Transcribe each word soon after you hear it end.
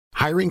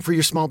Hiring for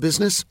your small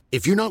business?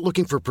 If you're not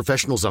looking for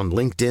professionals on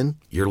LinkedIn,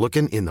 you're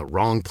looking in the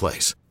wrong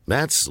place.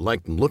 That's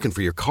like looking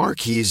for your car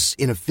keys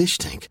in a fish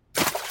tank.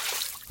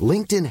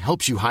 LinkedIn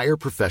helps you hire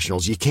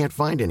professionals you can't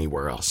find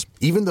anywhere else,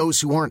 even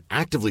those who aren't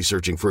actively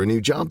searching for a new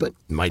job but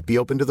might be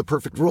open to the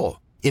perfect role.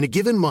 In a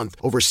given month,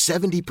 over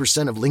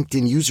 70% of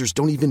LinkedIn users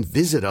don't even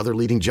visit other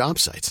leading job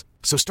sites.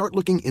 So start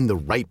looking in the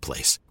right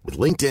place. With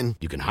LinkedIn,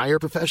 you can hire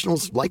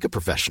professionals like a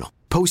professional.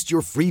 Post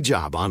your free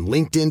job on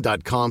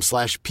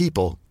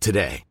linkedin.com/people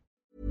today.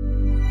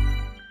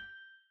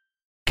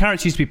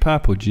 Carrots used to be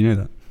purple. Do you know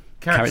that?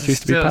 Carrots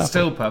used to be purple.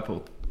 Still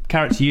purple.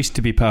 Carrots used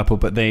to be purple,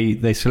 but they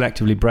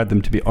selectively bred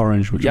them to be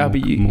orange, which but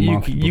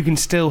you can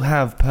still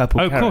have purple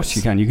carrots. Of course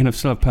you can. You can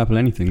still have purple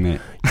anything,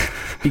 mate.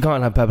 You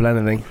can't have purple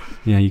anything.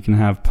 Yeah, you can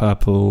have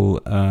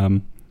purple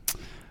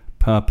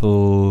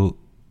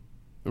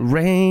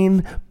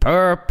rain,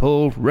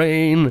 purple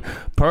rain,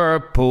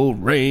 purple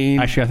rain.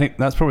 Actually, I think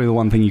that's probably the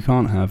one thing you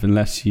can't have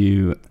unless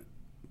you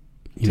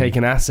take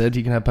an acid.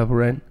 You can have purple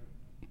rain.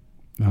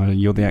 Oh,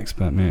 you're the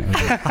expert, mate.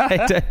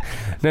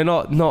 No,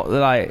 not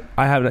that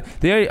I haven't.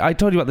 I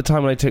told you about the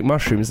time when I took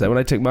mushrooms. When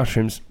I took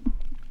mushrooms,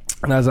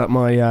 and I was at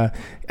my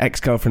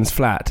ex-girlfriend's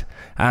flat,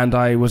 and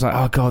I was like,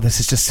 oh god, this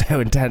is just so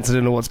intense, I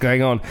don't know what's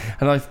going on.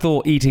 And I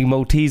thought eating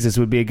Maltesers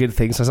would be a good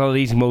thing, so I started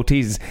eating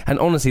Maltesers, and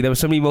honestly there were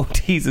so many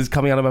Maltesers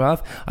coming out of my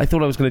mouth, I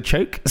thought I was going to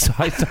choke, so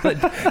I started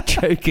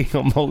choking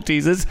on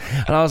Maltesers,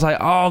 and I was like,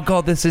 oh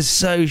god, this is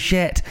so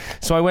shit.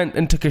 So I went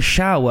and took a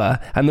shower,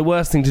 and the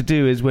worst thing to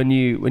do is when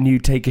you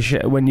take a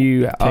shower,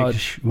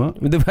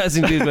 the worst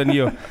thing to do is when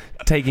you're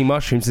taking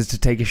mushrooms is to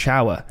take a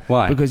shower.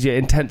 Why? Because it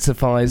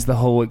intensifies the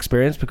whole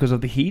experience because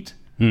of the heat.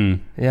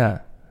 Yeah.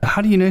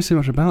 How do you know so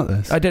much about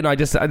this? I don't know. I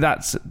just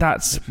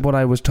that's what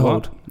I was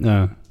told. What?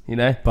 No, you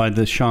know, by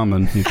the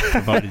shaman who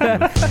provided you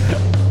with.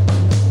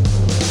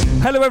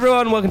 Hello,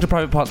 everyone. Welcome to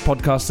Private Parts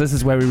Podcast. This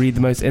is where we read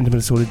the most intimate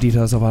and sordid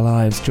details of our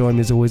lives. Join me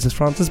as always is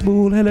Francis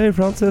Ball. Hello,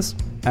 Francis.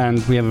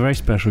 And we have a very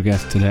special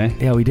guest today.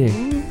 Yeah, we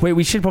do. Wait,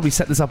 we should probably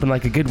set this up in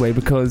like a good way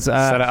because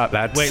set it up,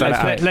 lads. Wait,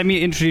 let me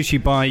introduce you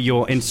by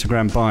your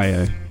Instagram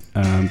bio,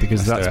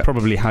 because that's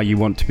probably how you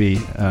want to be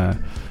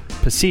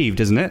perceived,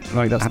 isn't it?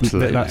 Like that's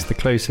the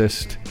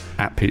closest.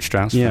 At Pete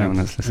Strauss. Yeah.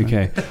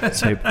 Okay.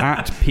 So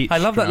at Pete. I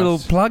love that little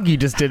plug you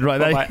just did right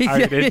there.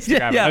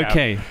 Yeah.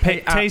 Okay.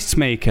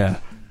 Tastemaker,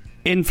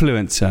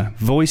 influencer,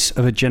 voice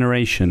of a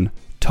generation,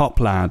 top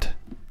lad.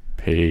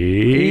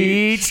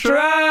 Pete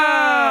Strauss.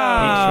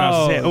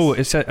 Oh,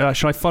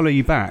 shall I follow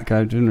you back?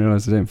 I didn't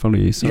realise I don't follow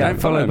you. So yeah,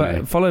 follow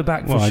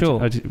back for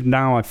sure.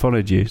 Now I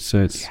followed you,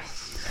 so it's. Yes.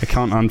 I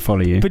can't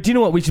unfollow you. But do you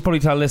know what? We should probably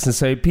tell listeners.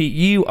 So, Pete,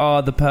 you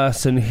are the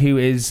person who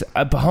is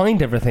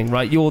behind everything,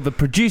 right? You're the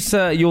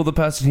producer. You're the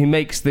person who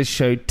makes this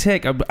show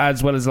tick,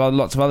 as well as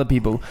lots of other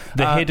people.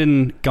 The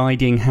hidden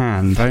guiding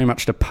hand. Very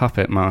much the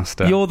puppet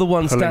master. You're the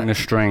one pulling the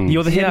strings.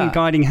 You're the hidden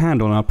guiding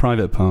hand on our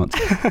private parts.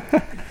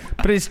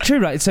 But it's true,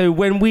 right? So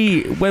when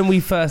we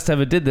first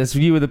ever did this,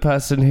 you were the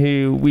person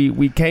who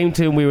we came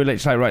to, and we were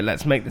literally like, right,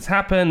 let's make this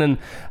happen.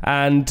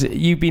 And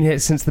you've been here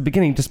since the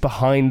beginning, just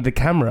behind the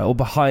camera or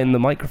behind the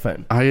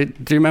microphone. Do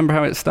you remember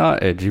how it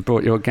started? You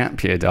brought your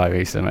gap year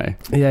diary to me.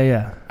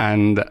 Yeah.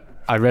 And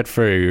I read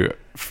through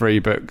 3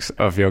 books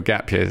of your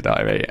gap year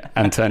diary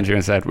and turned to you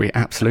and said, we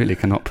absolutely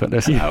cannot put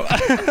this out.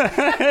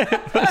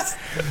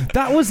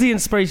 That was the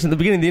inspiration at the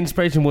beginning. The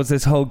inspiration was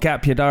this whole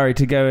gap year diary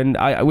to go and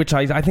which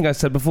I think I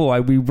said before,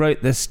 we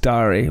wrote this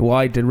diary. Well,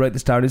 I wrote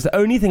this diary. It's the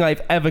only thing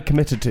I've ever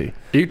committed to.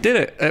 You did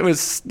it. There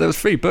was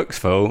 3 books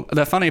full.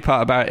 The funny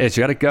part about it is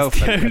you had a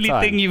girlfriend. It's the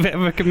only thing you've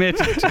ever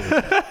committed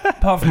to.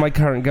 Apart from my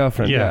current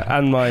girlfriend,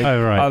 and my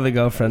other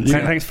girlfriends.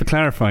 Thanks for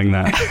clarifying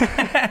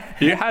that.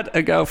 You had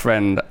a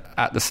girlfriend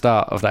at the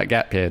start of that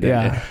gap year,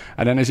 didn't you?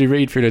 And then as you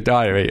read through the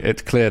diary,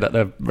 it's clear that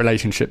the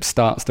relationship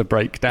starts to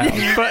break down.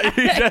 But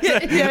you just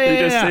see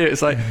it.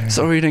 It's like,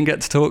 sorry you didn't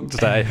get to talk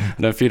today. And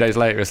then a few days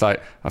later, it's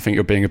like, I think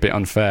you're being a bit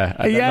unfair.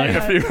 And then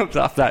a few months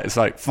after that, it's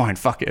like, fine,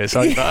 fuck it, it's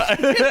over.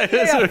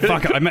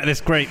 Fuck it, I met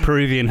this great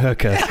Peruvian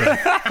hooker.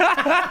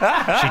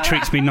 So she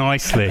treats me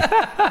nicely.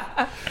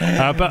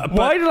 But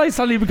why did I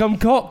suddenly become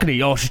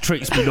Cockney? Oh, she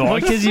treats me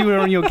nice. Because you were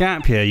on your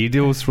gap year. You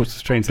do all sorts of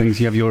strange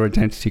things. You have your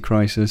identity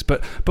crisis.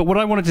 But what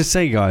I wanted to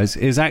say, guys,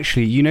 is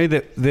actually, you know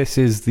that this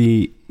is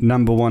the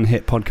 #1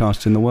 hit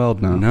podcast in the world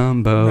now.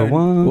 Number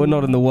one. We're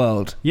not in the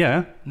world.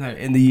 Yeah. No,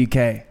 in the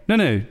UK.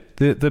 No.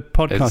 The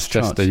podcast It's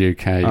just charts. the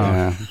UK,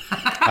 yeah.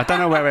 I don't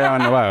know where we are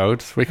in the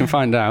world. We can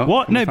find out.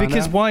 What? No,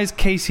 because why is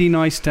Casey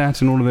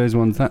Neistat and all of those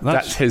ones?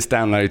 That's his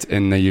download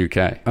in the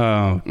UK.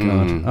 Oh,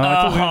 God.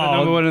 I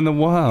thought we were #1 in the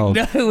world.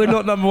 No, we're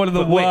not #1 in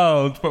the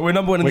world, but we're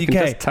 #1 in the UK. We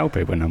can just tell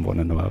people we're #1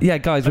 in the world. Yeah,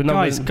 guys, we're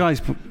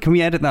Guys, can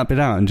we edit that bit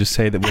out and just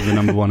say that we're the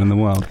 #1 in the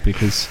world?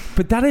 Because...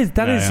 But that is.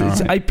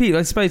 Right. Pete,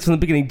 I suppose from the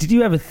beginning, did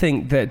you ever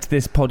think that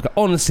this podcast...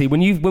 Honestly,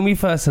 when we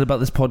first said about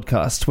this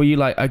podcast, were you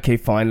like, okay,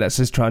 fine, let's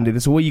just try and do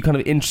this? Or were you kind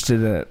of interested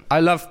in it?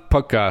 I love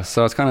podcasts,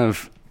 so I was kind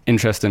of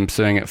interested in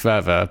pursuing it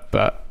further,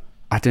 but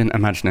I didn't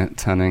imagine it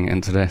turning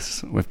into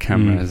this with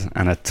cameras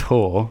and a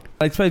tour.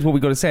 I suppose what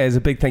we've got to say is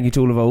a big thank you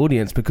to all of our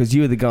audience, because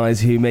you are the guys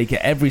who make it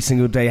every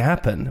single day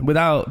happen.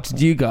 Without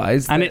you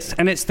guys... And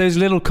it's those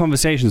little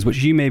conversations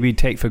which you maybe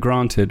take for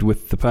granted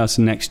with the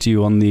person next to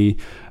you on the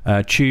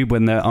tube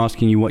when they're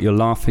asking you what you're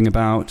laughing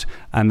about,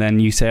 and then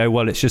you say, oh,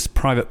 well, it's just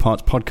Private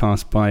Parts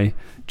Podcast by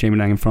Jamie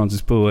Lang and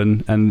Francis Bull,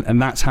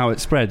 and that's how it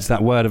spreads,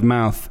 that word of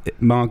mouth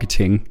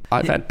marketing.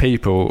 I've had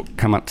people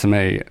come up to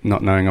me,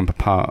 not knowing I'm a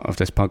part of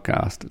this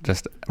podcast,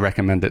 just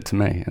recommend it to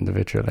me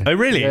individually. Oh,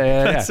 really?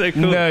 Yeah. That's so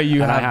cool. No,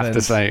 you haven't. I have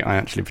to say, I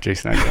actually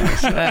produced that,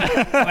 guys.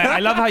 I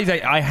love how you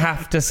say, I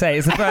have to say.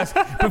 It's the first...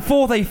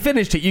 Before they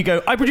finished it, you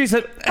go, I produced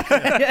it.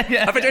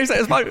 I produced it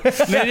as my...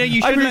 No,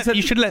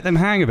 you should let them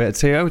hang a bit.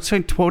 Say, oh,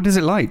 so what is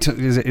it like?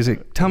 Is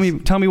it? Tell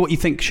me what you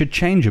think should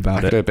change about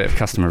I could it. do a bit of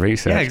customer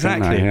research. Yeah,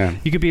 exactly. Yeah.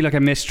 You could be like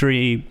a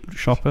mystery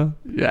shopper.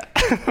 Yeah.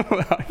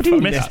 What do you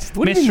mean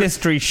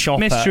mystery shopper?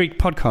 Mystery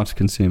podcast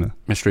consumer.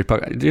 Mystery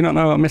podcast. Do you not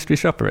know what a mystery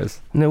shopper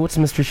is? No, what's a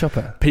mystery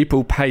shopper?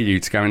 People pay you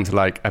to go into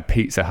like a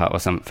Pizza Hut or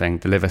something,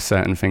 deliver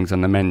certain things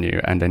on the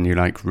menu, and then you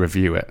like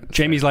review it.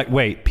 Jamie's like,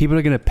 wait, people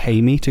are going to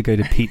pay me to go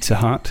to Pizza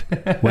Hut?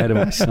 Where do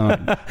I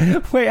sign?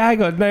 Wait,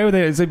 hang on.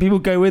 No, so people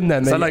go in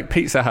there. So like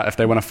Pizza Hut, if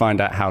they want to find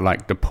out how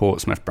like the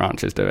Portsmouth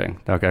branch is doing,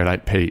 they'll go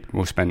like, Pete,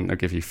 I'll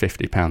give you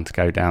 £50 to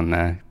go down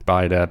there,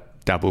 buy the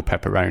double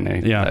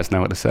pepperoni. Yeah. Let us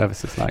know what the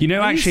service is like. You know,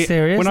 Are you actually,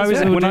 serious? when I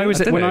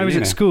was at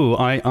know. school,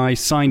 I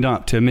signed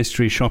up to a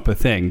mystery shopper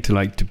thing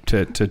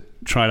to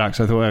try it out, because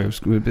I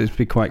thought it'd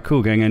be quite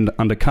cool going in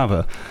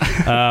undercover.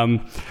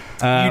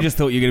 You just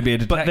thought you were going to be a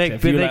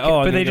detective.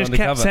 But they just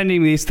kept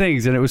sending me these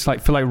things, and it was like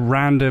for like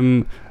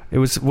random. It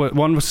was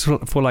one was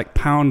for like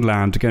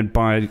Poundland to go and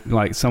buy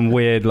like some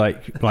weird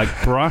like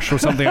brush or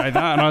something like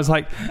that, and I was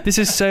like, this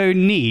is so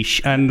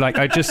niche, and like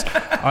I just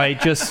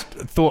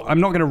thought I'm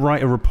not going to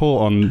write a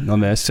report on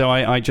this, so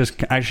I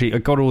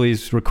got all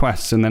these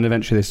requests, and then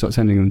eventually they stopped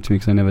sending them to me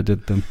because I never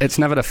did them. It's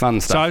never the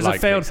fun stuff. So I was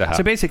like Pizza Hut.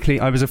 So basically,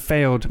 I was a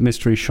failed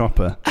mystery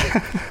shopper.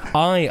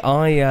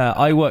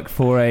 I worked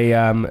for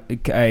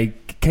a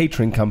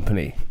catering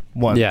company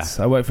once. Yeah.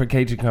 I worked for a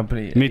catering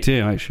company. Me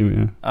too,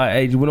 actually.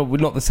 Yeah. We're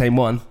not the same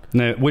one.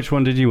 No, which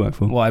one did you work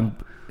for? Well,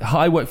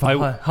 I worked for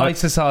High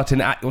Society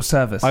and At Your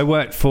Service. I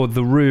worked for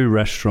the Roo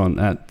restaurant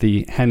at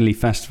the Henley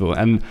Festival,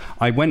 and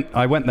I went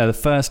there the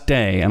first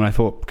day, and I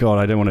thought, God,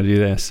 I don't want to do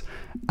this,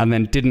 and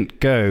then didn't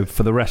go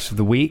for the rest of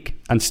the week,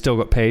 and still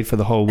got paid for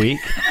the whole week.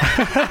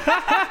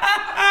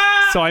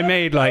 So I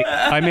made like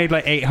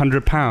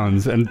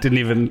 £800 and didn't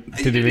even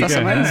That's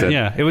go. amazing.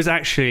 Yeah, it was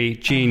actually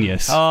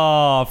genius.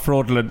 Oh,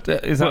 fraudulent!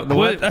 Is that the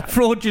word?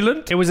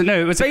 Fraudulent? It was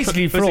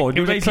basically fraud.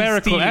 It was a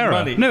clerical error.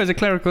 Money. No, it was a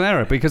clerical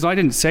error because I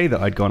didn't say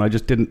that I'd gone. I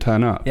just didn't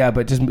turn up. Yeah,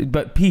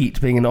 but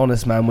Pete, being an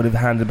honest man, would have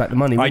handed back the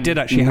money. I did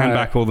actually hand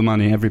back all the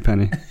money, every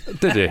penny.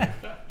 Did you?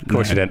 Of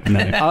course you didn't.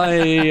 No.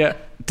 I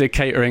did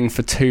catering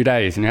for 2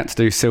 days, and you had to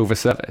do silver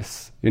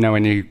service. You know,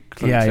 when you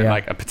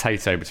like a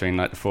potato between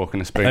like the fork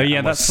and the spoon. Oh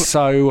yeah, that's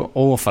so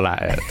awful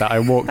at it that I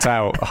walked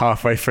out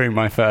halfway through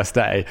my first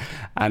day,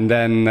 and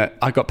then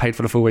I got paid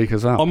for the full week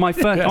as well. On my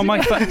first,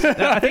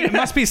 I think it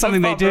must be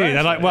something they do.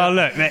 They're like, well,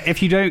 look,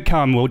 if you don't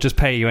come, we'll just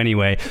pay you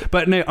anyway.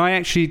 But no,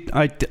 I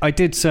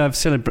did serve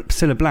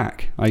Cilla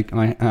Black.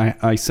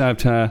 I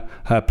served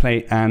her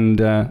plate, and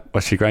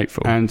was she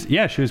grateful? And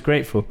yeah, she was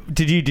grateful.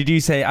 Did you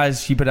say,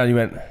 as she put down, you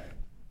went,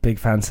 big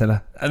fan,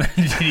 Cilla? And then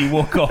did you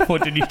walk off, or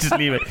did you just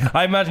leave it?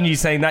 I imagine you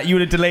saying that. You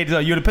would have delayed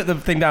it. You would have put the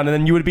thing down, and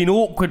then you would have been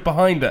awkward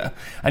behind her,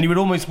 and you would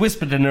almost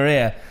whispered in her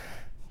ear,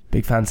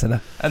 big fan, Cilla.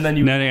 And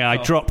then I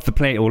dropped the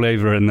plate all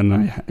over, and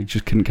then I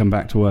just couldn't come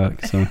back to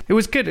work. So it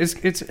was good.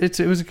 It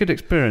was a good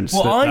experience.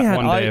 Well, that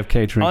one day of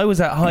catering. I was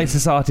at High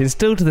Society, and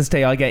still to this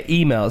day, I get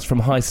emails from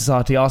High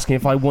Society asking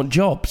if I want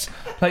jobs.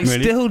 Like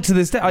really? Still to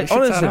this day,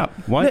 honestly.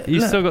 Why?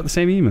 You still got the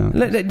same email?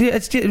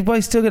 I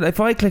still get. If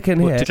I click in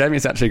here,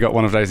 Jamie's actually got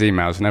one of those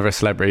emails. Whenever a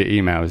celebrity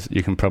emails,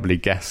 you can probably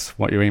guess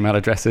what your email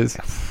address is.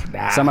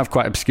 Some have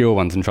quite obscure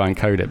ones and try and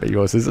code it, but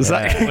yours is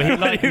exactly.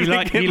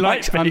 Well, he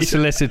likes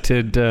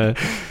unsolicited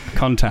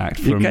contact.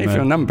 You gave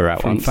your number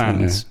out from once,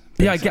 fans.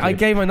 Yeah, I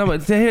gave my number.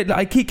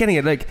 I keep getting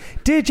it. Like,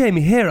 dear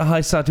Jamie, here at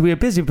High Society, we are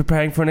busy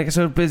preparing for an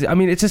episode. Busy. I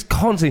mean, it's just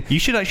constantly. You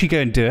should actually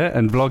go and do it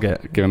and vlog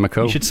it. Give him a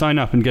call. You should sign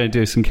up and go and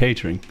do some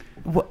catering.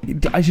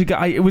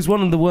 It was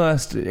one of the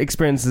worst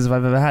experiences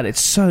I've ever had.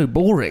 It's so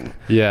boring.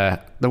 Yeah,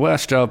 the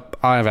worst job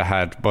I ever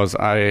had was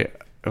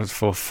it was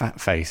for Fat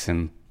Face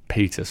in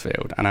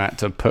Petersfield, and I had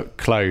to put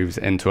clothes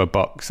into a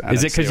box.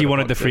 Is it because you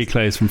wanted the free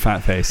clothes from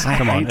Fat Face?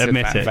 Come on,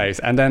 admit Fat it. Face.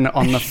 And then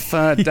on the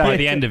third day, by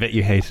the end of it,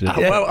 you hated it.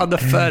 Well, on the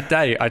third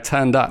day, I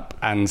turned up,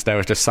 and there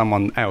was just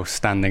someone else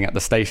standing at the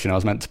station I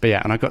was meant to be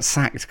at, and I got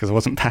sacked because I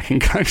wasn't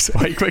packing clothes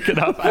away quick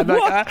enough. And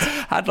I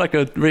had like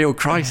a real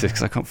crisis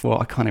because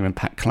I can't even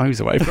pack clothes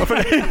away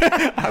properly.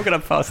 How can I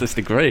pass this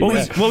degree?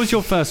 What was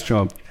your first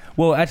job?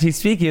 Well, actually,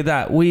 speaking of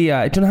that, do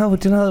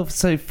you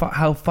know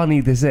how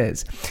funny this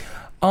is?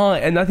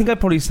 And I think I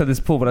probably said this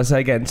before, but I say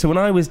again. So when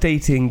I was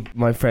dating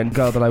my friend,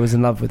 girl that I was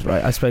in love with,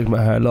 right, I spoke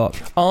about her a lot.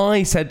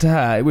 I said to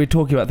her, we were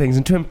talking about things,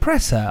 and to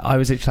impress her, I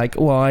was actually like,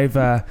 "Oh, I've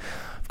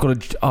got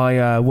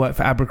I work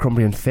for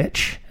Abercrombie and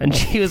Fitch, and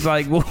she was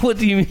like, well, what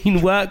do you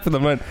mean work for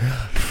them? I went,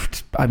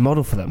 I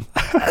model for them.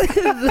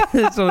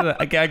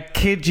 Okay, I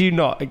kid you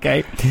not.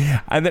 Okay,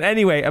 and then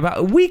anyway, about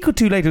a week or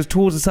two later, it was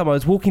towards the summer, I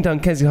was walking down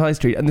Kensington High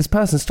Street, and this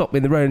person stopped me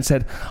in the road and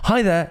said,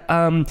 "Hi there,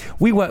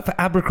 we work for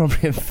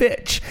Abercrombie and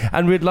Fitch,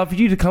 and we'd love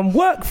you to come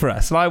work for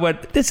us." And I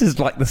went, "This is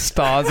like the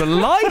stars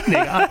aligning."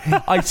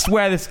 I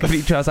swear this is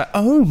completely true. I was like,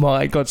 "Oh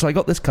my god!" So I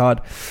got this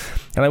card.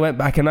 And I went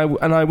back and I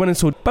went and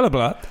saw blah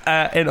blah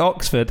blah in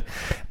Oxford,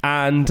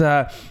 and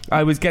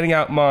I was getting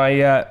out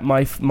my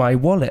my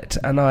wallet,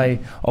 and I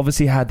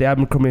obviously had the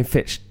Abercrombie and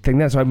Fitch thing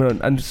there, so I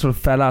went and sort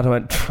of fell out. I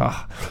went,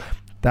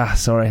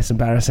 sorry, it's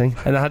embarrassing,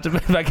 and I had to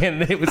put it back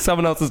in, and it was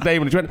someone else's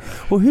name, and she went,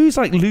 "Well, who's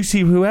like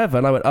Lucy whoever?"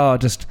 And I went, "Oh,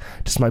 just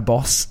my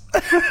boss."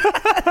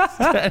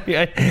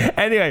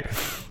 anyway,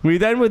 we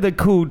then were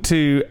called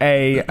to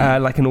a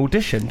like an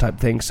audition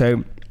type thing,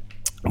 so.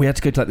 We had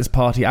to go to like this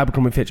party,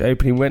 Abercrombie & Fitch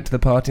opening, went to the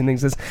party and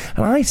things, and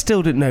I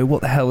still didn't know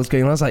what the hell was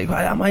going on. I was like,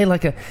 am I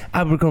like a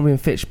Abercrombie &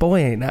 Fitch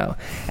boy now?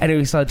 Anyway,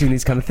 we started doing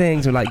these kind of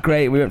things. We were like,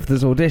 great. We went for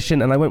this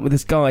audition, and I went with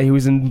this guy who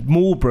was in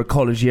Marlborough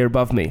College, year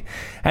above me.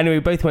 Anyway,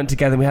 we both went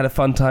together and we had a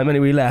fun time.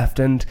 Anyway, we left,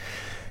 and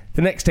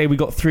the next day we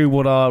got through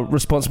what our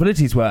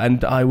responsibilities were,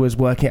 and I was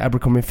working at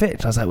Abercrombie &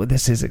 Fitch. I was like, well,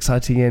 this is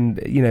exciting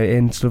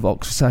in sort of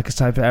Oxford Circus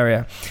type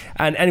area.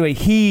 And anyway,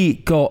 he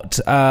got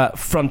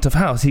front of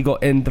house. He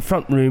got in the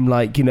front room,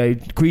 like,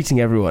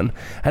 greeting everyone.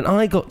 And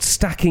I got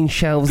stacking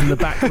shelves in the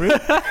back room.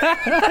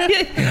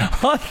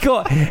 I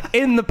got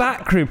in the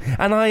back room.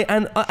 And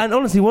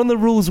honestly, one of the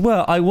rules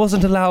were I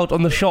wasn't allowed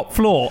on the shop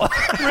floor.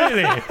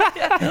 Really?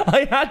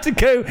 I had to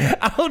go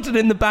out and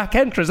in the back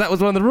entrance. That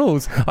was one of the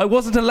rules. I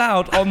wasn't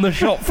allowed on the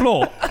shop floor.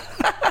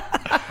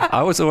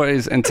 I was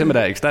always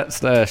intimidated, 'cause that's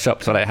the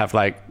shops where they have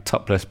like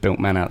topless built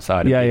men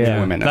outside. Yeah.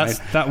 Women.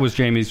 That was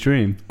Jamie's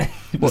dream.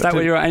 Was that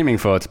what you were aiming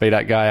for, to be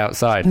that guy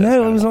outside?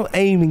 No, I was not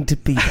aiming to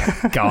be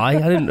that guy.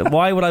 I didn't.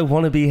 Why would I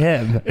want to be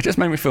him? It just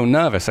made me feel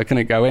nervous. I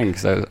couldn't go in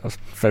because I was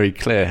very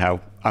clear how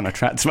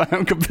unattractive I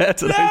am compared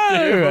to those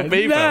two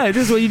people. No,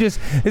 this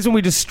is when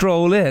we just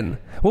stroll in.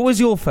 What was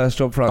your first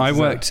job,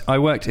 Francis? I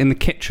worked in the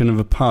kitchen of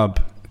a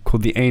pub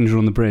called the Angel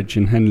on the Bridge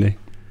in Henley.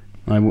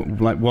 I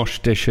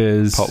washed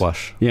dishes, pot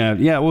wash.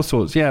 Yeah, all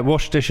sorts. Yeah,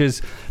 washed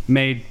dishes,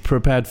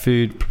 prepared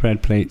food,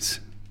 prepared plates.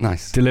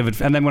 Nice. Delivered,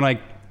 and then when I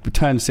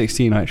turned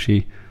 16, I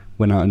actually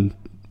went out and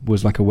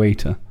was like a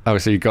waiter. Oh,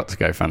 so you got to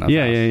go front of house.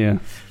 Yeah.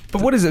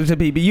 But what is it to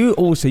be? But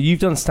you've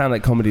done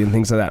stand-up comedy and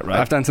things like that, right?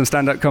 I've done some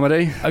stand-up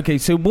comedy. Okay,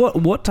 so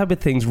what type of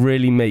things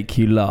really make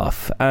you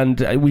laugh? And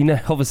we know,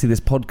 obviously, this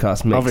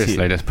podcast makes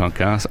this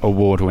podcast,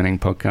 award-winning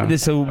podcast.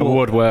 This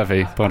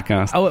award-worthy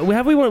podcast. Oh, we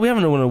haven't won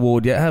an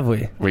award yet, have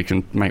we? We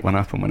can make one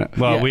up and win it.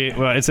 Well,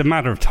 it's a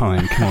matter of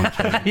time. Come on,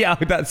 Jim. Yeah,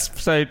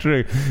 that's so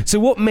true. So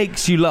what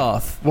makes you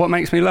laugh? What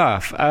makes me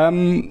laugh?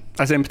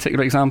 As in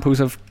particular examples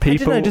of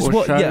people. I don't know, just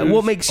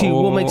what makes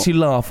you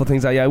laugh or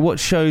things like that. What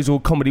shows or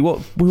comedy?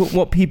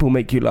 What people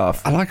make you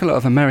laugh? I like a lot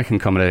of American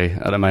comedy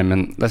at the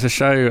moment. There's a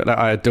show that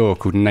I adore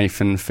called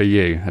Nathan For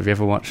You. Have you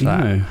ever watched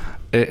that? No.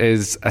 It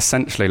is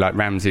essentially like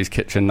Ramsay's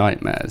Kitchen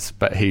Nightmares,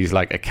 but he's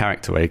like a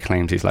character where he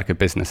claims he's like a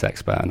business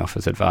expert and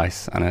offers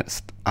advice, and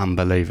it's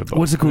unbelievable.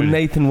 What's it called? Really?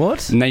 Nathan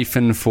what?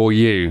 Nathan For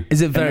You.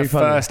 Is it very In the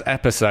funny? first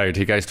episode,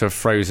 he goes to a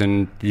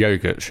frozen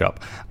yogurt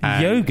shop.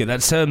 Yogurt?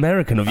 That's so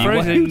American of you.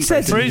 Who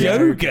says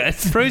yogurt?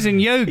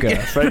 Frozen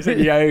yogurt. Frozen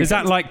yogurt. Is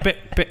that like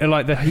bit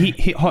like the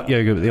heat hot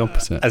yogurt, but the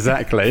opposite?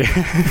 Exactly.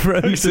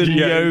 Frozen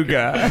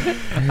yogurt.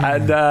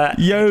 And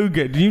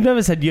yogurt. You've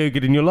never said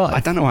yogurt in your life.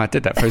 I don't know why I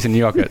did that. Frozen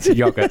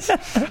yogurts.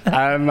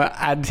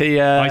 And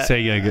he. I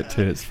say yogurt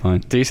too. It's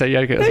fine. Do you say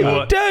yogurt as No, well?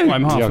 you don't.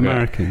 I'm half Yogurt.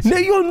 American. No,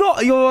 you're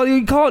not.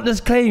 You can't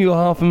just claim you're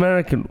half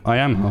American. I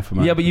am half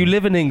American. Yeah, but you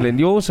live in England.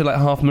 You're also like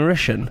half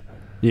Mauritian.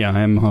 Yeah, I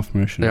am half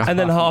Mauritian. Yeah. And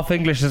then half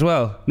English as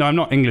well. No, I'm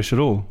not English at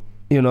all.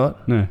 You're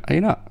not? No. Are you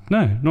not?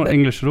 No, not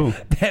English at all.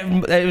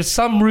 There's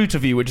some root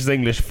of you which is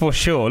English for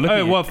sure. Look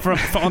at you. Well,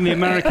 on the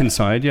American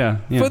side, yeah.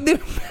 From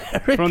the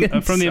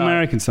American From the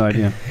American side,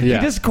 yeah. Yeah.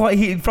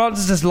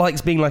 Francis just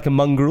likes being like a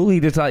mongrel. He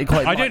just like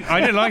quite. I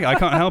don't like it. I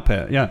can't help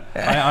it. Yeah,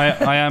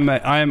 I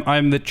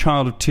am the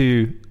child of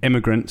two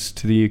immigrants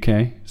to the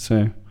UK.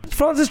 So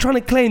Francis is trying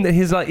to claim that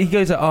he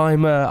goes,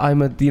 I'm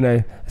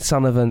a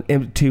son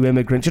of two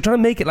immigrants. You're trying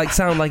to make it like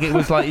sound like it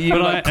was like you were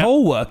like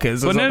coal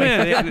workers. Or no.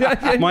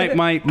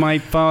 My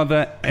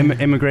father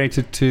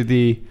immigrated to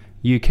the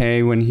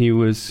UK when he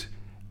was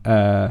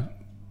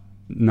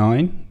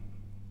 9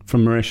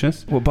 from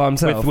Mauritius. Well, by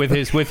himself with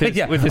his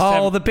yeah. with his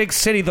the big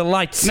city, the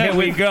lights. No, here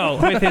we go.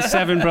 With his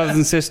 7 brothers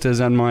and sisters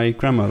and my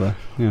grandmother.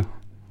 Yeah.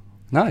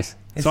 Nice.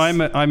 So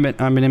I'm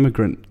an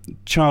immigrant,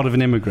 child of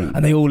an immigrant,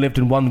 and they all lived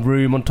in one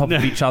room on top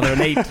of each other and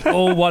ate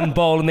all one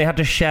bowl, and they had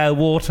to share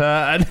water.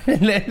 And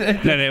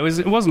no,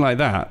 it wasn't like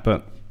that.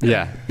 But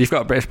yeah, you've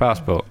got a British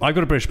passport. I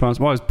got a British passport.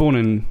 Well, I was born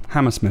in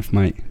Hammersmith,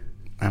 mate.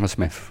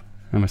 Hammersmith.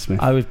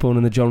 I was born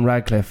in the John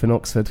Radcliffe in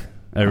Oxford.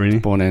 Oh, really?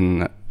 Born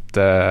in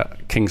the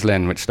King's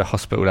Lynn, which is the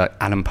hospital that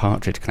Alan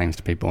Partridge claims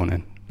to be born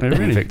in. Oh,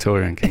 really? In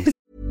Victoria and King's.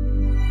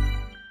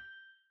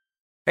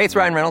 Hey, it's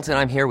Ryan Reynolds, and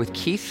I'm here with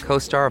Keith,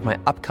 co-star of my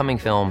upcoming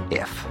film,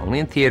 If, only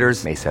in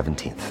theaters May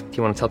 17th. Do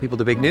you want to tell people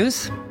the big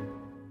news?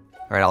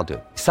 All right, I'll do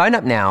it. Sign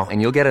up now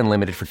and you'll get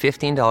unlimited for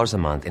 $15 a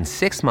month and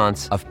 6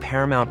 months of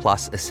Paramount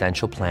Plus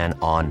Essential Plan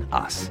on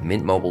us.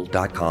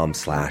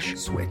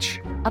 MintMobile.com/switch.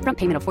 Upfront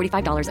payment of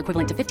 $45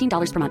 equivalent to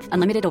 $15 per month.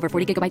 Unlimited over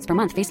 40 gigabytes per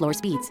month. Face lower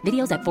speeds.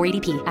 Videos at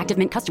 480p. Active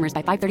Mint customers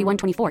by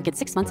 531.24 get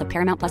 6 months of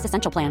Paramount Plus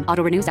Essential Plan.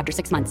 Auto renews after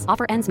 6 months.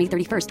 Offer ends May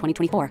 31st,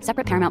 2024.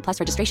 Separate Paramount Plus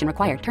registration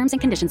required. Terms and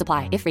conditions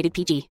apply if rated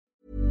PG.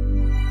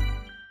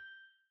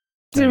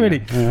 Is it really?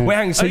 Wait,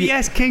 hang on, so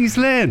yes, King's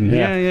Lynn.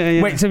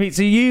 Yeah. Wait, so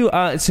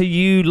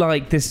you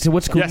like this? So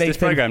what's it called? Yes, this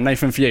program,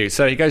 Nathan For You.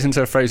 So he goes into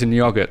a frozen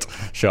yogurt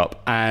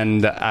shop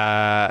and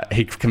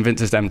he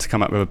convinces them to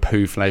come up with a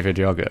poo flavoured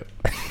yogurt.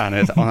 And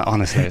it's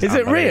honestly, it's Is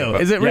it real?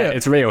 Is it real? Yeah,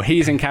 it's real.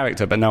 He's in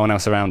character, but no one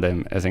else around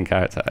him is in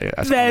character.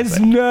 There's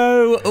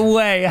no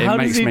way. It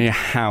makes me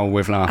howl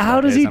with laughter.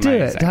 How does he do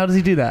it? How does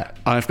he do that?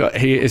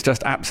 He is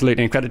just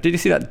absolutely incredible. Did you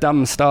see that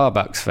dumb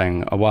Starbucks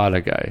thing a while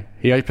ago?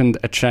 He opened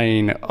a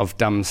chain of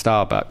dumb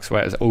Starbucks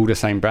where it was all the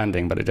same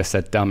branding, but it just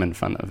said dumb in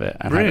front of it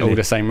and had all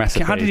the same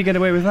recipe. How did he get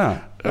away with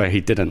that? Well,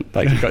 he didn't.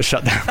 He got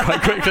shut down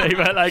quite quickly.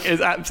 But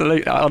it's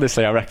absolutely.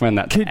 Honestly, I recommend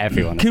that to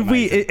everyone.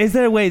 Is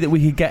there a way that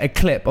we could get a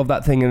clip of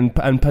that thing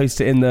and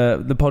post it in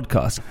the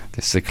podcast?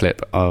 This is a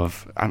clip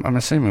of. I'm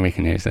assuming we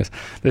can use this.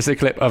 This is a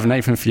clip of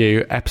Nathan For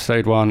You,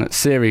 episode 1,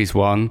 series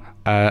 1,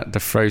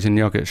 the frozen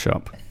yogurt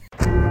shop.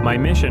 My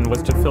mission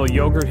was to fill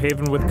Yogurt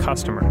Haven with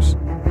customers.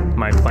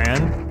 My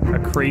plan? A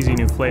crazy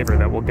new flavor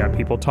that will get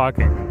people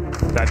talking.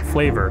 That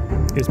flavor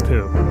is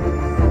poo.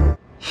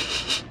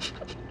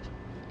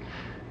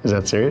 Is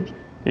that serious?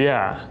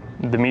 Yeah,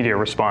 the media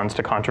responds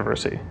to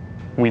controversy.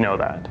 We know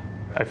that.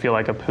 I feel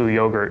like a poo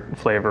yogurt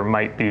flavor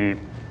might be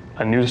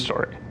a news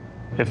story.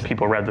 If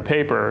people read the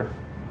paper,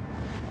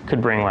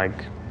 could bring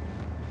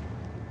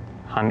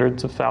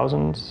hundreds of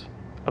thousands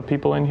of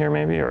people in here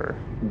maybe, or?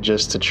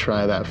 Just to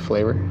try that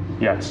flavor?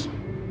 Yes.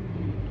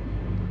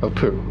 Of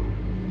poo?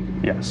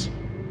 Yes.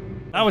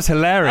 That was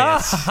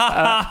hilarious.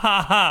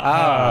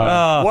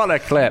 What a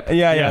clip.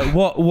 Yeah.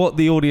 What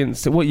the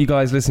audience, what you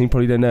guys listening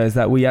probably don't know is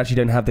that we actually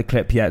don't have the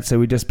clip yet, so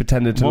we just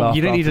pretended to laugh.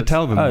 You don't need to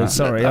tell them that.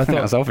 Sorry. I thought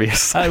that was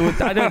obvious. I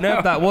don't know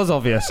if that was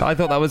obvious. I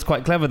thought that was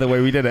quite clever the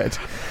way we did it.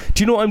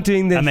 Do you know what I'm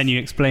doing this? And then you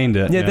explained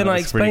it. Yeah, then I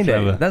explained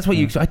it. That's what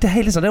you...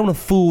 Hey, listen, I don't want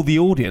to fool the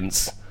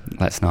audience.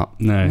 Let's not.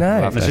 No.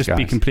 Let's just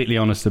be completely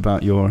honest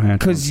about your hair.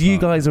 Because you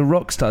guys are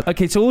rock stars.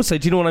 Okay, so also,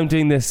 do you know what I'm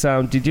doing this?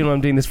 Did you know what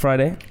I'm doing this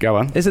Friday? Go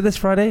on. Is it this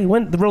Friday?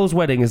 When the Royals'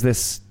 wedding is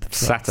this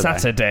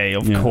Saturday,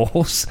 of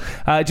course. Do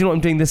you know what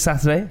I'm doing this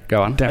Saturday?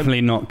 Go on. Definitely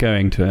not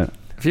going to it.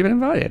 Have you been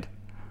invited?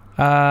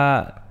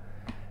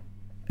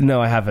 No,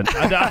 I haven't.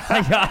 No,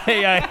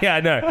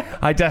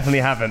 I definitely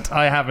haven't.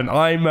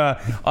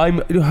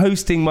 I'm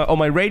hosting on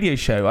my radio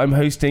show. I'm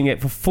hosting it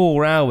for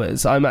 4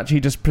 hours. I'm actually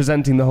just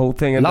presenting the whole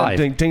thing and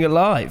doing it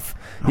live.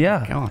 Oh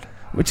my God.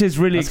 Which is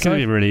really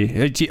exciting.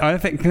 I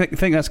think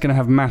that's going to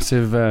have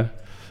massive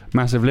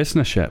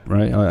listenership,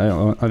 right?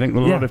 I think a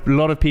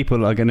lot of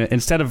people are going to,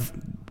 instead of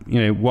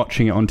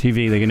watching it on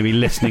TV, they're going to be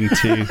listening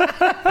to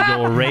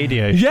your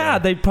radio show. Yeah,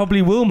 they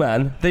probably will,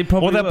 man. They'll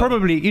probably they'll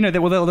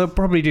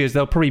probably do is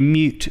they'll probably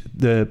mute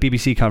the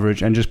BBC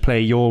coverage and just play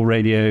your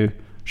radio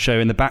show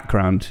in the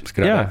background.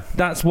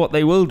 That's what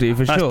they will do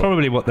for sure. That's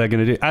probably what they're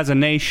going to do. As a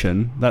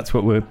nation, that's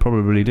what we'll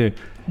probably do.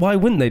 Why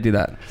wouldn't they do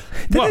that?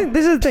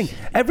 This is the thing.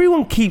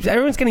 Everyone's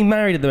getting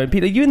married at the moment.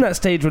 Pete, are you in that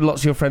stage where lots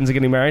of your friends are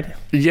getting married?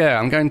 Yeah,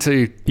 I'm going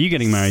to... Are you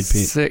getting married,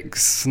 Pete?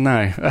 6...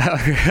 No.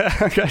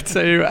 I'm going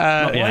to...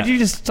 Why did you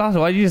just start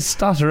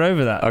her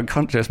over that? I'm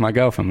conscious my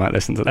girlfriend might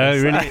listen to this. Oh,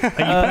 really? Are you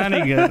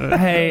planning it?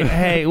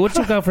 Hey, what's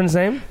your girlfriend's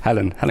name?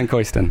 Helen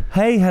Coyston.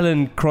 Hey,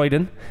 Helen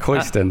Croydon.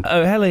 Coyston.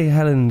 Hello,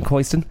 Helen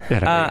Coyston.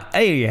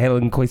 Hey,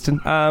 Helen Coyston.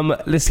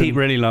 Listen. Pete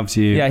really loves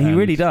you. Yeah, he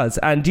really does.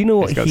 And do you know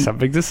what? He's got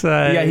something to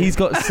say. Yeah, he's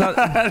got...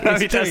 No,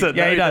 he doesn't.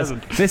 Yeah, he does.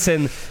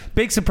 Listen,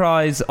 big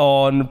surprise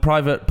on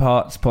Private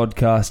Parts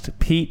podcast.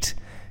 Pete,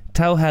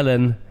 tell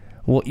Helen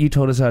what you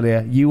told us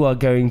earlier. You are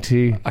going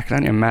to... I can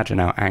only imagine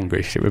how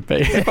angry she would be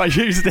if I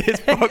used this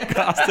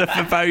podcast to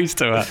propose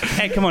to her.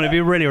 Hey, come on, it'd be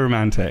really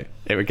romantic.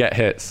 It would get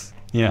hits.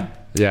 Yeah.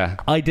 Yeah,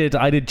 I did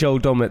Joel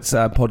Dommett's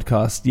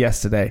podcast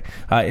yesterday.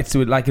 It's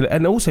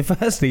and also,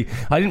 firstly,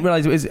 I didn't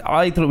realize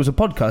I thought it was a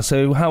podcast.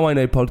 So how I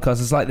know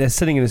podcasts is like they're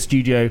sitting in a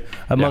studio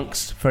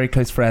amongst very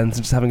close friends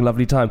and just having a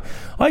lovely time.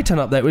 I turned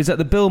up there. It was at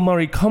the Bill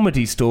Murray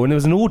Comedy Store, and there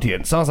was an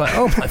audience. I was like,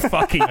 oh my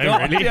fucking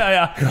god! Really?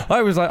 Yeah.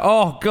 I was like,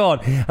 oh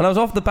god! And I was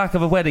off the back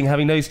of a wedding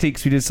having no tea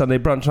because we did Sunday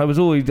brunch.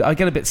 And I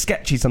get a bit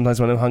sketchy sometimes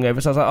when I'm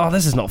hungover. So I was like, oh,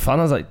 this is not fun.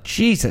 I was like,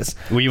 Jesus.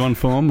 Were you on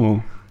form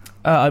or?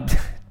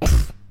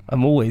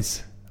 I'm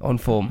always on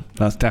form.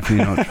 That's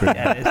definitely not true.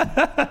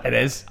 Yeah, it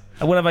is.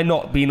 And when have I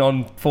not been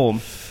on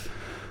form?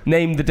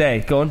 Name the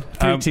day. Go on.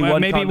 3, 2,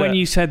 1. Maybe when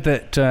you said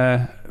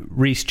that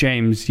Rhys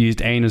James used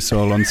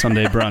Anusol on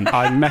Sunday brunch.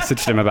 I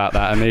messaged him about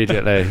that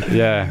immediately.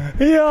 Yeah.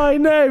 Yeah, I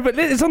know. But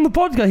it's on the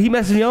podcast. He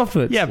messaged me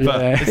afterwards. Yeah,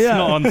 but it's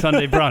not on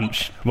Sunday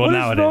brunch. Well,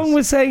 now it is. What's wrong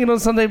with saying it on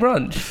Sunday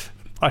brunch?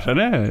 I don't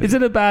know. Is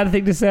it a bad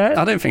thing to say?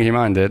 I don't think he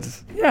minded.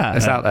 Yeah.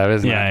 It's out there,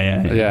 isn't it?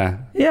 Yeah.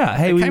 Yeah.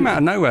 Hey, it came out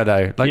of nowhere,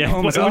 though. Like, Yeah,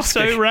 almost it was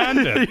so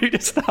random. You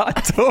just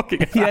started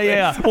talking about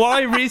Yeah.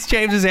 Why Rhys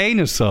James's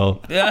anus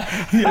hole? Yeah.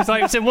 It's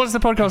like, so what's the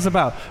podcast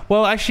about?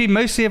 Well, actually,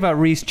 mostly about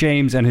Rhys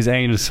James and his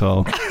anus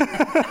hole.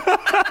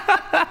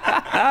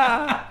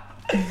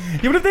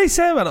 Yeah, what did they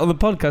say about it on the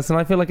podcast? And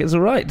I feel like it's all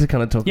right to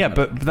kind of talk about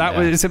but that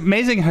was, it's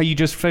amazing how you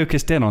just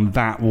focused in on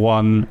that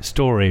one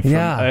story from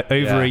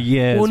over a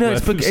year's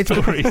worth of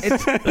stories.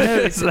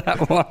 It's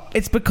that one.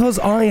 It's because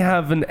I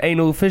have an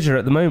anal fissure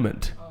at the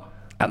moment.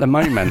 At the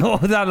moment?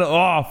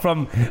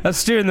 From a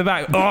steer in the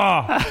back.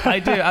 I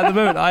do. At the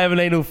moment, I have an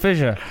anal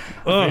fissure.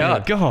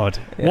 Oh, God.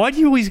 Yeah. Why do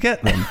you always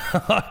get them?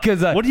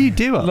 Because what do you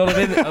do? A lot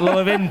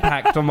of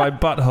impact on my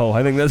butthole.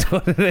 I think that's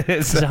what it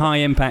is. It's a high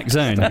impact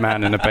zone. The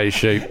man in a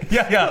beige suit.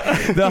 Yeah.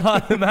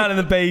 The man in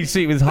the beige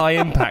suit with high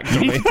impact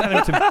on me.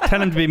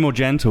 Tell him to be more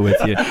gentle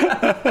with you.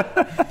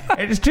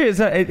 It's true.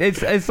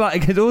 It's like,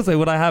 because also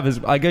what I have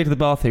is I go to the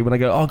bathroom and I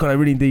go, oh God, I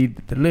really need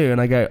the loo,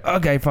 and I go,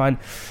 okay, fine,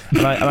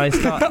 and I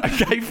start.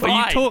 Okay,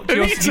 fine.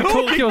 You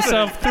talk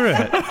yourself through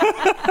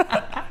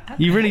it.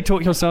 You really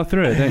talk yourself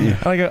through it, don't you?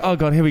 And I go, oh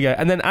God, here we go.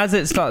 And then as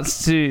it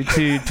starts to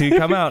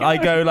come out, I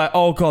go like,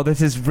 oh God,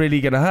 this is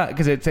really going to hurt,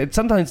 because it's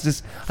sometimes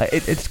just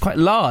it's quite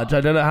large.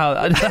 I don't know how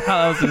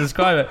else to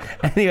describe it.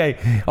 Anyway,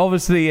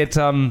 obviously it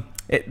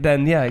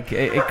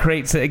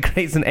creates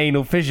an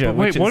anal fissure. But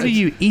wait, what are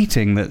you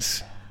eating?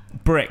 That's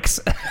bricks.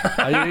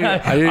 Are you,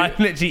 I'm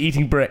literally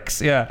eating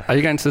bricks. Yeah. Are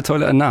you going to the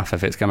toilet enough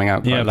if it's coming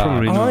out quite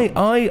large? Probably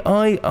not.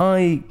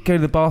 I go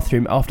to the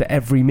bathroom after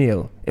every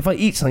meal. If I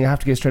eat something, I have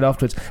to go straight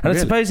afterwards. And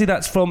supposedly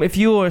that's from, if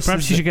you're...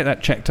 Perhaps you should get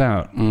that checked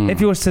out. If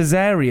you're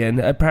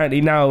cesarean,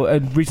 apparently now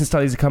recent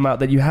studies have come out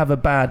that you have a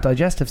bad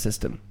digestive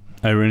system.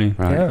 Oh, really?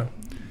 Right. Yeah.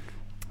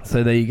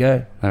 So there you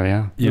go. There we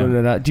are. You want to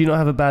know that? Do you not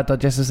have a bad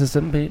digestive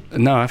system, Pete?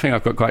 No, I think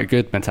I've got quite a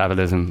good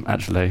metabolism,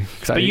 actually.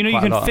 But you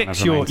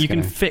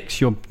can fix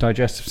your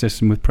digestive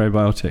system with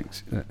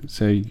probiotics.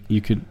 So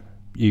you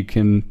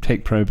can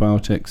take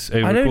probiotics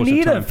over I the don't course need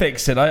of time. to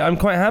fix it. I'm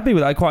quite happy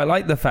with it. I quite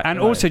like the fact. And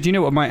also, do you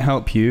know what might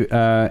help you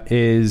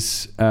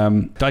is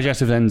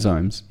digestive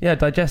enzymes. Yeah,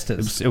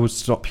 digestives. It will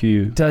stop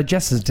you.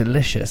 Digestive's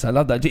delicious. I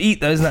love that. Do you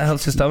eat those and that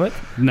helps your stomach?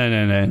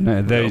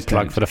 No. Those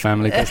plug for the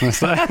family business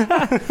there.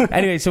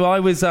 Anyway, so I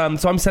was I'm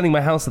selling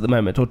my house at the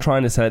moment, or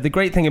trying to sell it. The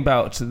great thing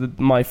about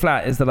my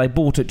flat is that I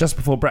bought it just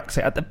before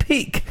Brexit, at the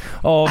peak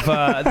of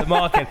the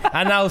market,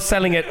 and now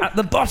selling it at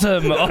the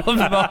bottom of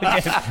the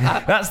market.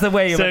 That's the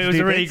way. So it was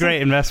a really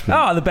great investment.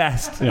 Oh, the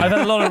best. Yeah. I've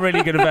had a lot of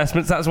really good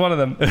investments. That's one of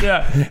them.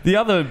 Yeah. The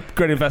other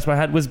great investment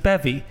I had was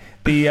Bevy.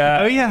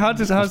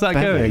 How's that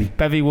going?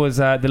 Bevy was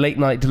the late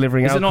night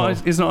delivering alcohol.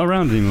 It's not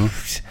around anymore.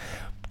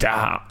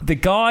 The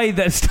guy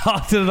that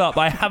started it up,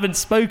 I haven't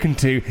spoken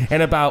to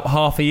in about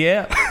half a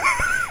year.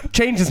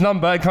 Changed his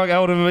number. I can't get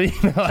hold of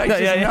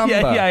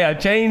him.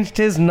 Changed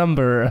his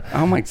number.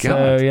 Oh my God.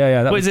 So,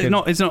 that was good.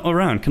 It's not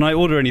around. Can I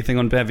order anything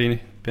on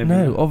Bevy?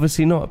 No,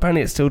 obviously not.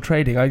 Apparently it's still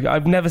trading.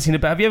 I've never seen a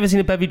Bevy. Have you ever seen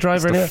a Bevy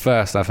driver anywhere? It's the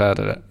first I've heard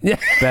of it. Yeah.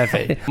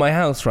 Bevy. My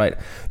house, right?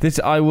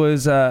 I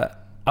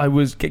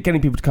was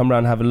getting people to come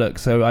around and have a look.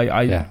 So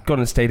I got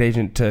an estate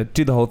agent to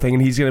do the whole thing,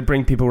 and he's going to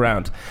bring people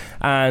around.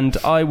 And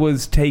I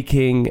was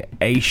taking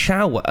a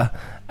shower,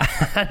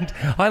 and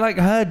I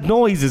heard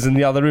noises in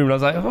the other room, and I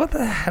was like, what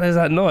the hell is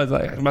that noise?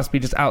 It must be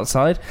just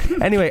outside.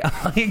 Anyway,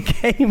 I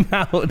came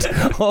out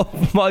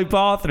of my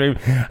bathroom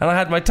and I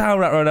had my towel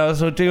wrapped around. I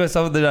was doing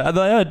something, and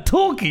I heard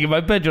talking in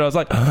my bedroom. I was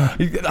like,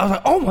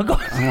 oh my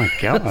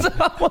God.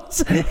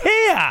 Someone's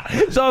here.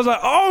 So I was like,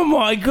 oh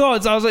my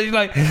God. So I was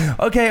like,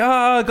 okay,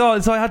 oh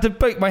God. So I had to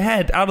poke my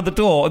head out of the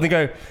door and then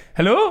go,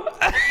 hello?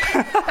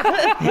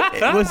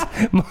 It was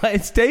my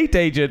estate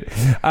agent.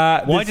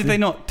 Why did they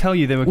not tell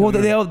you they were coming?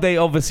 Well, they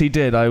obviously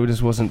did. I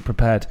just wasn't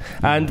prepared.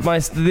 And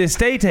the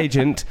estate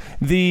agent,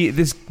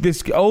 this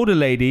older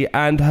lady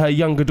and her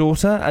younger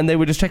daughter, and they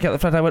were just checking out the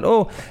flat. I went,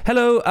 oh,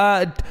 hello,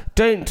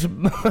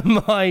 don't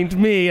mind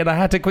me. And I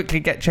had to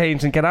quickly get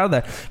changed and get out of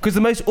there. Because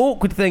the most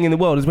awkward thing in the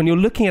world is when you're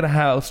looking at a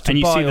house to and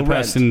you buy see the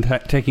person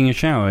taking a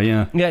shower,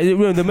 yeah. Yeah, that's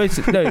one of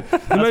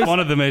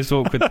the most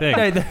awkward things.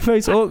 No, the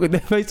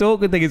most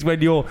awkward thing is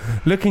when you're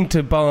looking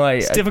to buy.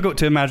 It's difficult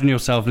to imagine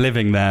yourself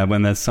living there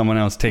when there's someone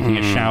else taking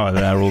a shower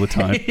there all the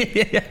time.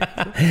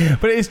 Yeah.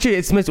 But it's true,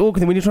 it's the most awkward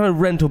thing when you're trying to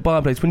rent or buy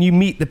a place. When you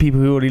meet the people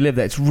who already live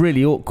there, it's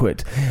really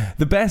awkward.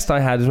 The best I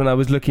had is when I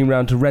was looking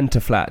around to rent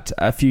a flat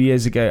a few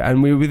years ago,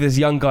 and we were with this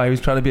young guy who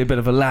was trying to be a bit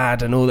of a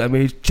lad and all that.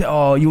 And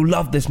you'll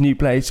love this new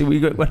place. So we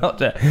went up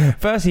there.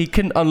 First, he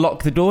couldn't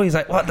unlock the door. He's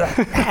like, what the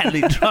hell?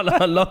 He's trying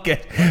to unlock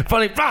it.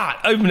 Finally,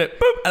 open it.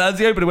 Boop. And as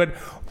he opened it, went,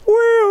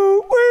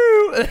 woo,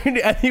 woo.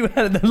 And he went,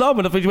 and the alarm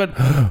went off, and he went,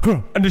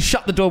 and just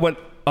shut the door, went,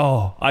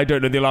 oh, I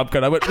don't know the alarm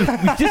code. I went,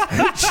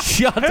 just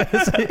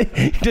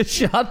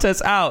shut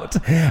us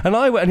out. And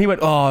I went, and he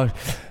went, oh,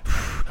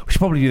 we should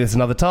probably do this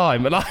another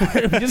time. And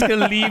we're just going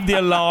to leave the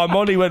alarm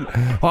on. He went,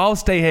 well, I'll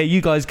stay here.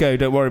 You guys go.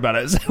 Don't worry about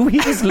it. So we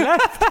just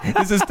left.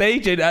 There's a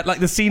stage at like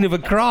the scene of a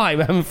crime.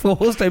 And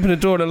forced open the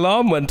door and an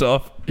alarm went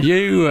off.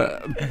 You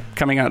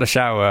coming out of the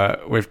shower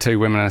with two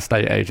women and a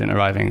estate agent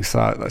arriving,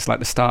 so that's like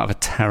the start of a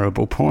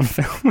terrible porn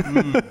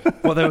film.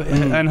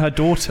 And her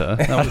daughter.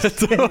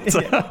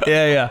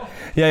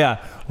 Yeah.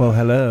 Well,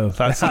 hello.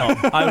 That's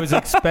not. I was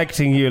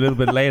expecting you a little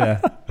bit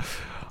later.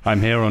 I'm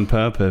here on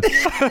purpose.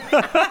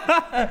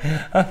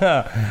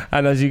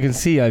 And as you can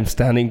see, I'm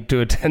standing to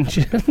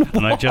attention.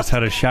 And I just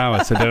had a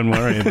shower, so don't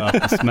worry about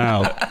the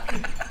smell.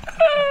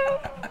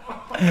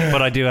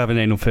 But I do have an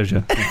anal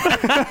fissure.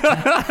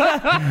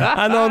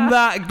 And on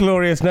that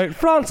glorious note,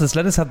 Francis,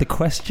 let us have the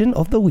question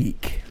of the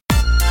week.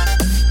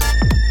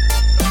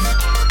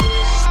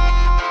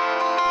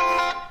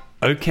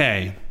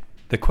 Okay.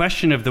 The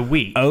question of the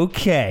week.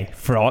 Okay,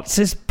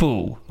 Francis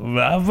Poole.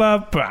 That's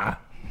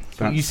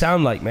what you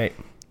sound like, mate.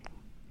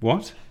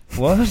 What?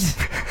 That's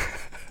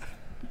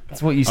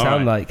what you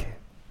sound like.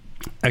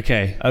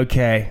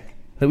 Okay.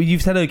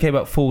 You've said okay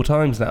about 4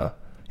 times now.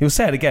 You'll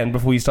say it again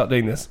before you start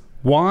doing this.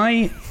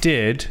 Why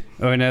did...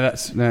 Oh, no,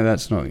 that's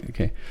not...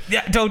 Okay.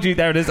 Yeah, I told you.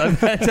 There it is. I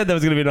said there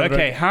was going to be another.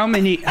 Okay, how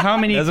many...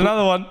 There's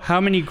another one.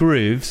 How many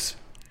grooves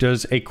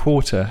does a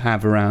quarter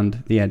have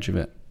around the edge of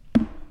it?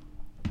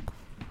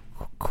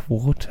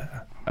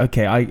 Quarter.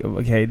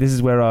 Okay, this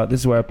is where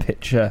a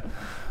picture...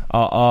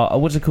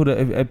 what's it called?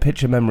 A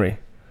picture memory?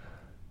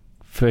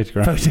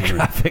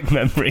 Photographic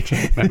memory.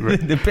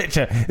 The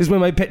picture. This is where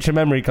my picture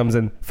memory comes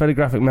in.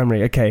 Photographic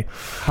memory. Okay.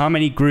 How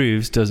many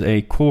grooves does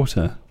a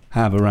quarter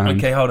have around?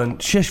 Okay, hold on.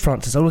 Shush,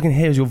 Francis. All I can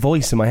hear is your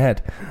voice in my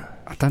head.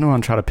 I don't know why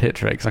I'm trying to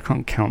picture it because I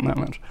can't count that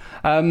much.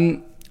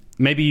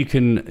 Maybe you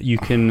can.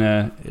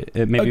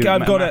 Maybe okay,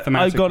 I've got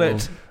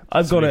it.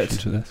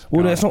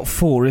 Well, no, it's not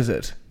 4, is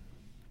it?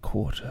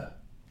 Quarter.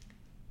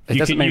 It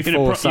doesn't mean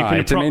 4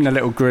 sides. I mean the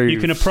little grooves.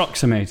 You can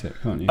approximate it,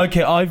 can't you?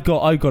 Okay, I've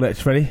got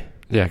it. Ready?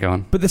 Yeah, go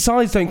on. But the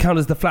sides don't count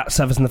as the flat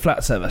surface and the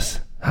flat surface.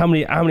 How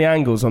many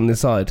angles on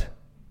this side?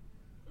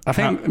 I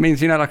think it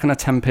means, like on a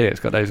 10p, it's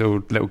got those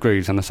little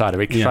grooves on the side.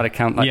 We can try to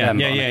count like them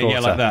on a quarter. Yeah,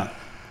 like that.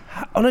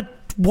 On a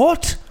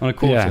what? On a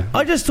quarter. Yeah.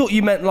 I just thought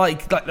you meant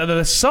like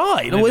the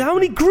side. Well, how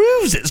many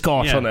grooves it's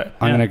got on it?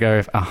 I'm going to go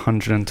with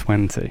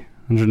 120.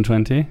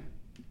 120?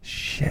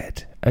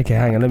 Shit. Okay,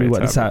 hang on. Let me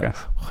work this out.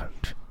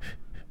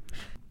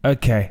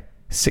 Okay,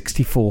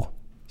 64.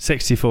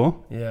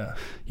 64? Yeah.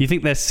 You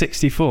think there's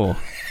 64?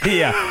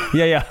 Yeah.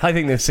 I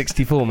think there's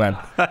 64, man.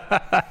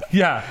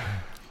 Yeah.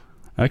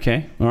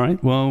 Okay. All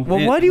right. Well,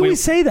 why do you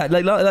always say that?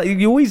 Like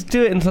you always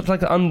do it in such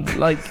like an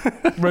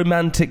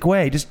romantic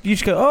way. You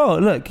just go, oh,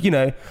 look,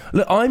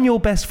 I'm your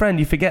best friend.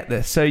 You forget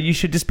this, so you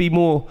should just be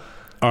more.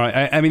 All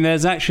right. I mean,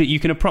 there's actually you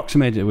can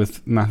approximate it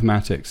with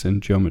mathematics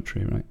and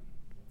geometry, right?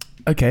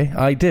 Okay,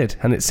 I did,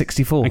 and it's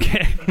 64.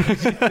 Okay.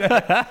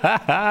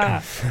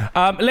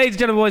 Ladies and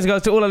gentlemen, boys and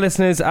girls, to all our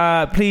listeners,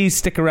 please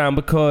stick around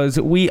because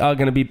we are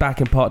going to be back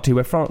in part 2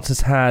 where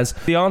Francis has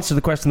the answer to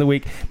the question of the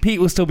week.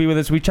 Pete will still be with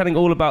us. We'll be chatting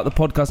all about the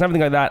podcast and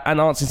everything like that and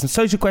answering some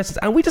social questions,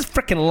 and we just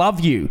freaking love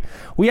you.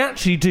 We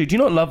actually do. Do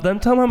you not love them?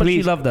 Tell them how much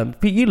you love them.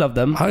 Pete, you love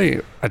them. I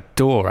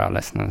adore our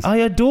listeners. I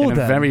adore them.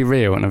 In a very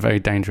real and a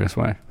very dangerous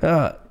way.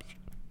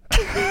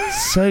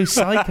 So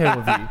psycho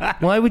of you.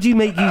 Why would you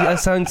make you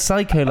sound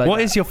psycho like that?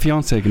 What is your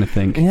fiancé going to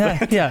think?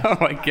 Yeah. Oh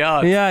my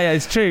god. Yeah,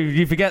 it's true.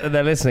 You forget that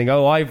they're listening.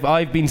 Oh,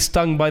 I've been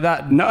stung by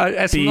that. No,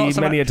 it's not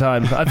many a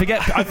time. I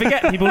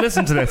forget people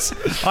listen to this.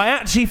 I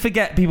actually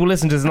forget people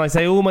listen to this, and I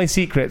say all my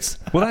secrets.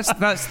 Well, that's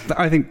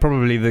I think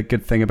probably the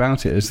good thing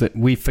about it is that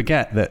we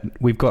forget that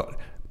we've got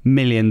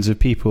millions of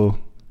people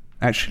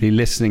actually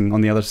listening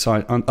on the other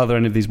side, on other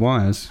end of these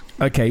wires.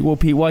 Okay, well,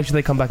 Pete, why should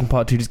they come back in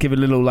part 2? Just give a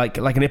little like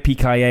an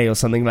Yippee-ki-yay or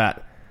something like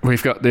that.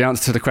 We've got the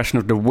answer to the question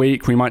of the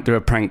week. We might do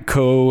a prank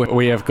call.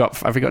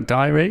 Have we got a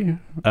diary?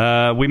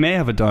 We may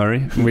have a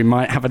diary. We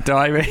might have a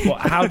diary.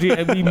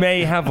 We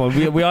may have one.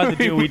 We either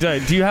do or we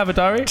don't. Do you have a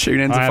diary? Tune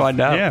in to find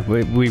out. Yeah,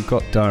 we've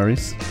got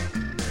diaries.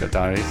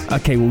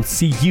 Okay, we'll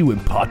see you in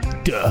part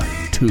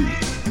 2.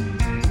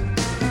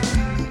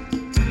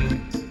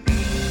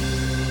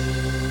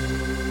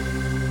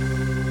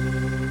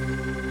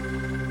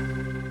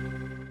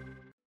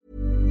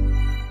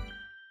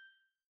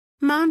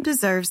 Mom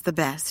deserves the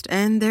best,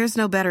 and there's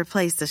no better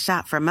place to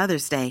shop for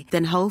Mother's Day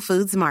than Whole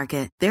Foods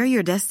Market. They're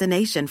your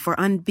destination for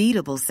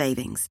unbeatable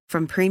savings,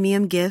 from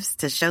premium gifts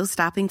to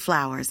show-stopping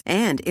flowers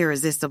and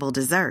irresistible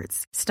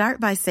desserts. Start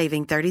by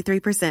saving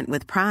 33%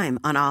 with Prime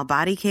on all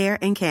body care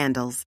and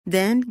candles.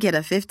 Then get a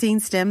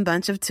 15-stem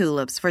bunch of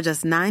tulips for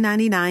just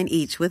 $9.99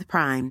 each with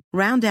Prime.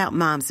 Round out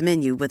Mom's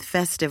menu with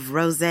festive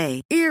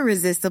rosé,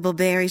 irresistible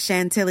berry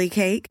chantilly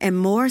cake, and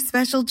more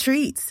special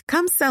treats.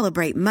 Come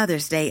celebrate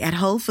Mother's Day at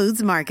Whole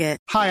Foods Market.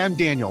 Hi, Hi, I'm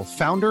Daniel,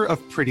 founder of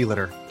Pretty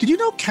Litter. Did you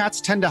know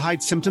cats tend to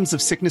hide symptoms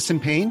of sickness and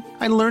pain?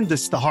 I learned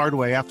this the hard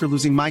way after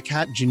losing my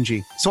cat,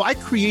 Gingy. So I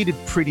created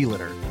Pretty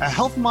Litter, a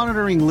health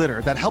monitoring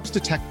litter that helps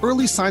detect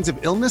early signs of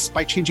illness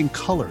by changing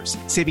colors,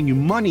 saving you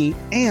money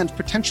and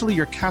potentially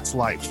your cat's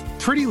life.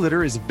 Pretty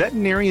Litter is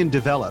veterinarian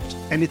developed,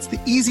 and it's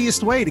the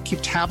easiest way to keep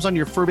tabs on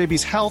your fur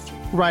baby's health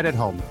right at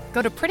home.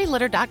 Go to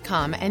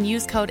prettylitter.com and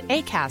use code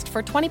ACAST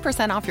for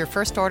 20% off your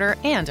first order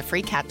and a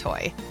free cat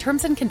toy.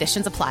 Terms and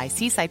conditions apply.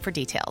 See site for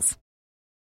details.